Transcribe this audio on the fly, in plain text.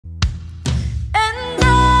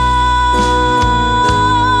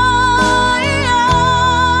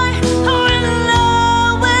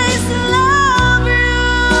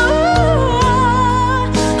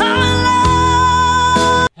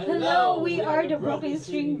are the Broken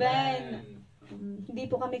String Band. Hindi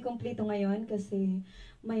po kami kumpleto ngayon kasi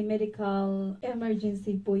may medical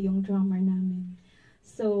emergency po yung drummer namin.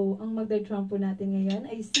 So, ang magda-drum po natin ngayon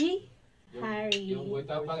ay si Harry. Yung buhay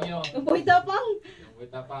tapang yun. Yung buhay tapang? Yung buhay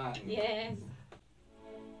tapang. Yes.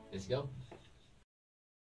 Let's go.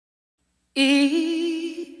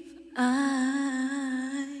 If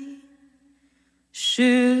I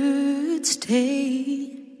should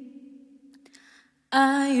stay,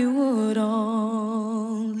 I would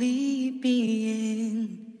only be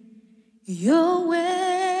in your way.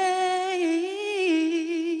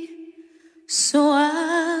 So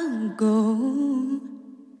I'll go,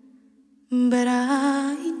 but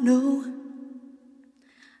I know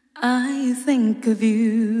I think of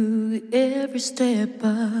you every step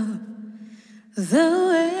of the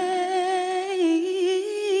way.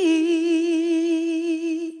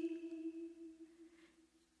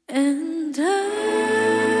 And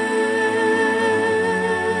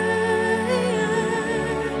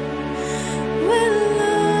will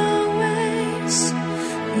always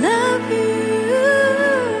love you.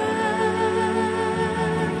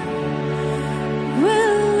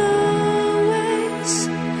 Will always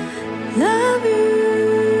love you.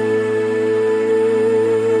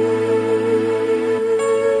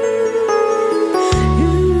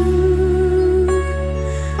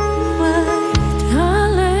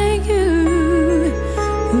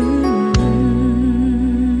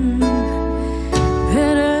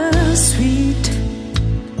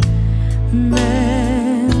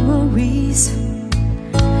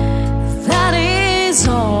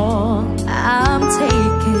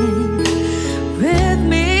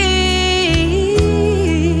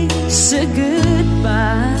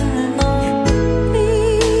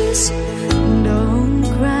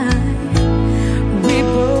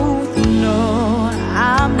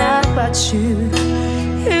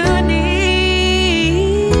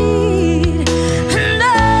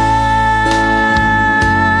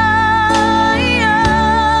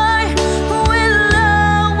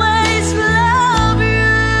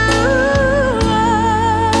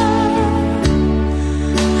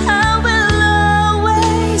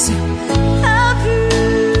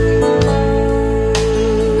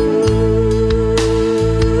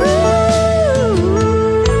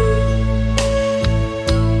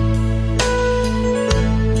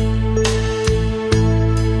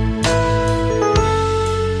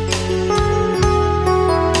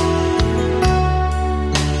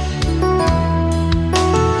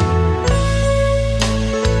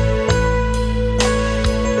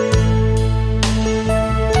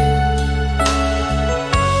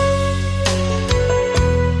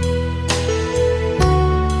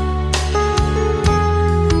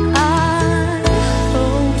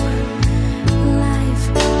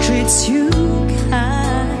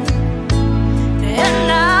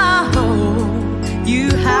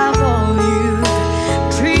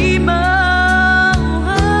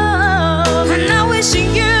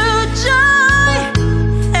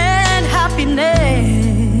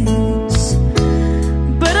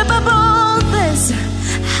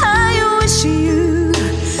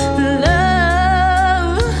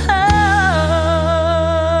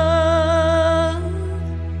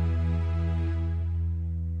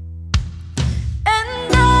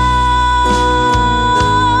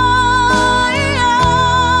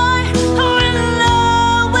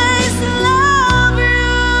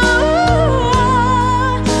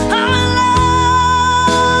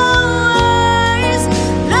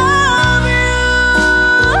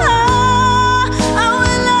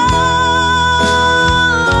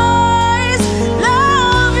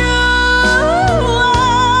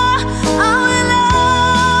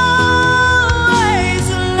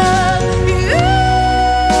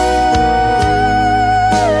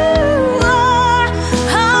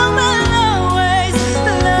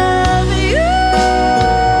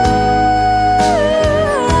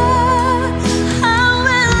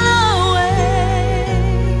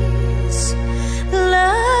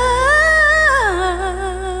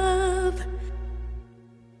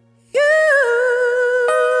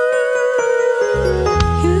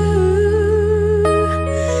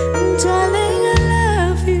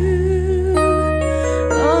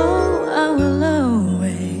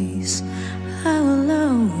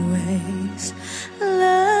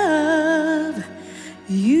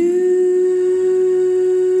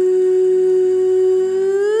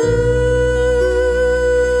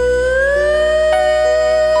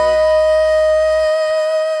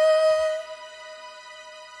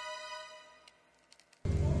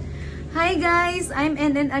 I'm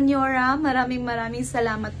NN Anyora. Maraming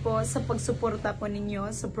salamat po sa pagsuporta po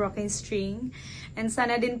ninyo sa BrokenString. And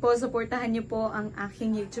sana din po suportahan niyo po ang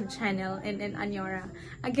aking YouTube channel, NN Anyora.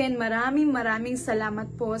 Again, maraming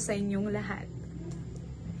salamat po sa inyong lahat.